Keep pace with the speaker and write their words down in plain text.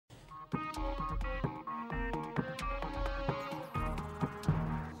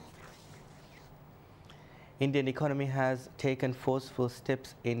Indian economy has taken forceful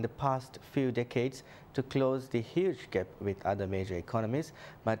steps in the past few decades to close the huge gap with other major economies,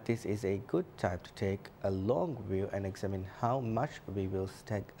 but this is a good time to take a long view and examine how much we will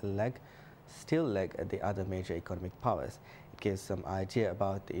still lag the other major economic powers. It gives some idea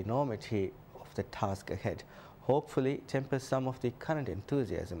about the enormity of the task ahead. Hopefully tempers some of the current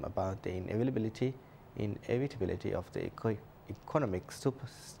enthusiasm about the inevitability of the economic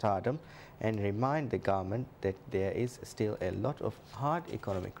superstardom, and remind the government that there is still a lot of hard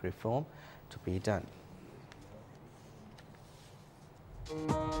economic reform to be done.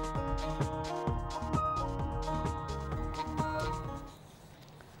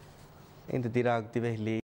 In the Dirak Divehli